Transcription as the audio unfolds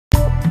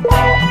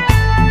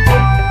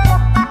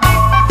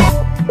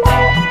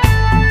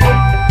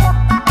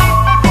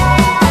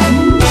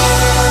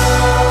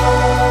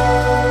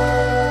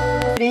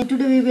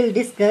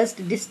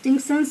discussed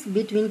distinctions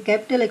between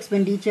capital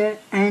expenditure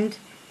and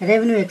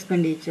revenue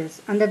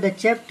expenditures under the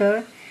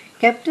chapter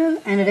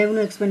Capital and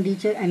Revenue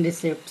Expenditure and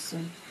Receipts.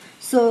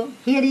 So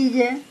here is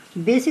a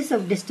basis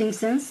of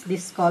distinctions,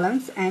 these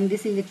columns, and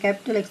this is a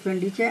capital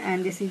expenditure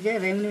and this is a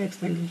revenue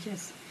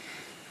expenditures.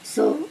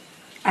 So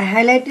I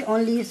highlight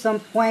only some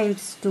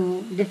points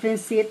to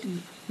differentiate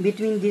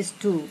between these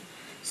two.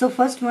 So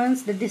first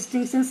one's the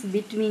distinctions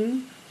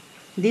between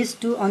these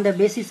two on the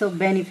basis of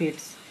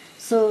benefits.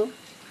 So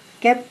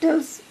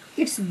capitals,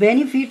 its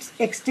benefits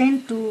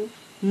extend to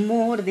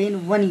more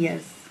than 1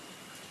 year,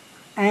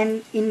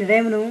 and in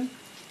revenue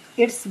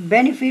its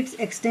benefits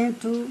extend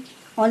to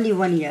only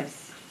 1 year.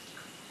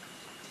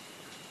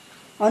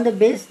 On the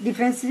base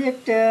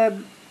differentiate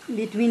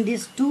between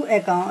these two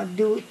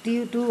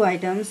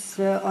items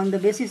on the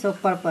basis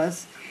of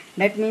purpose.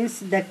 That means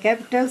the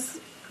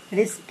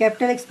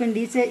capital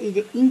expenditure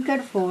is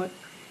incurred for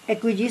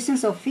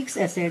acquisitions of fixed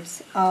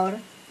assets or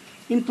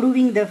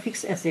improving the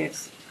fixed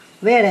assets,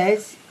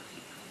 whereas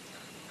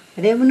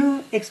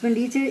revenue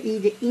expenditure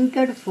is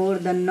incurred for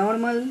the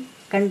normal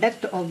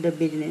conduct of the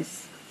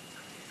business.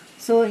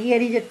 So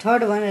here is a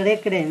third one,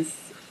 recurrence.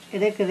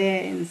 It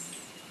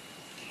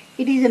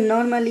is a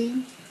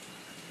normally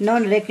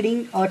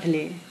non-recurring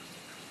outlay,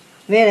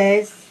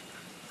 whereas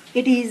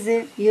it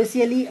is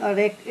usually a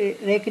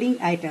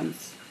recurring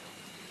items.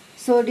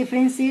 So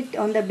differentiate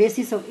on the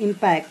basis of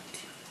impact.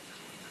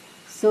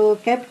 So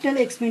capital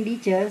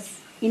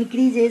expenditures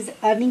increases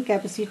earning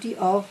capacity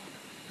of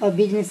a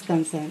business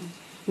concern,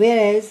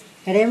 whereas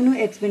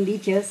revenue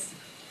expenditures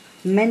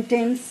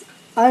maintains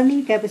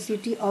earning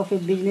capacity of a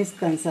business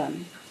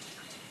concern.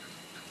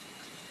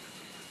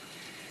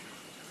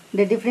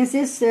 The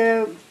differences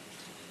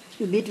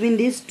between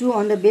these two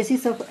on the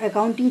basis of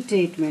accounting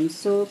treatment.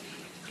 So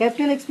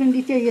capital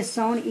expenditure is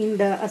shown in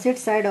the asset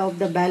side of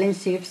the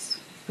balance sheets,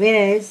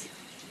 whereas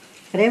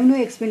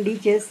revenue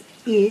expenditures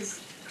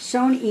is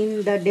shown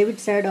in the debit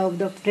side of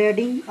the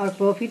trading or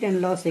profit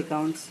and loss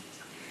accounts.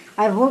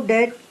 I hope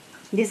that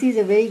this is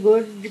a very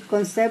good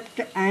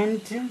concept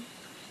and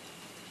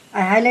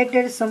I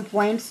highlighted some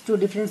points to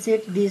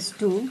differentiate these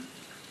two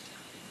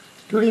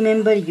to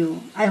remember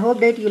you. I hope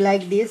that you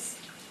like this.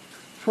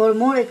 For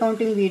more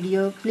accounting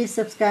video, please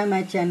subscribe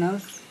my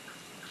channels.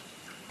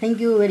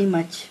 Thank you very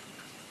much.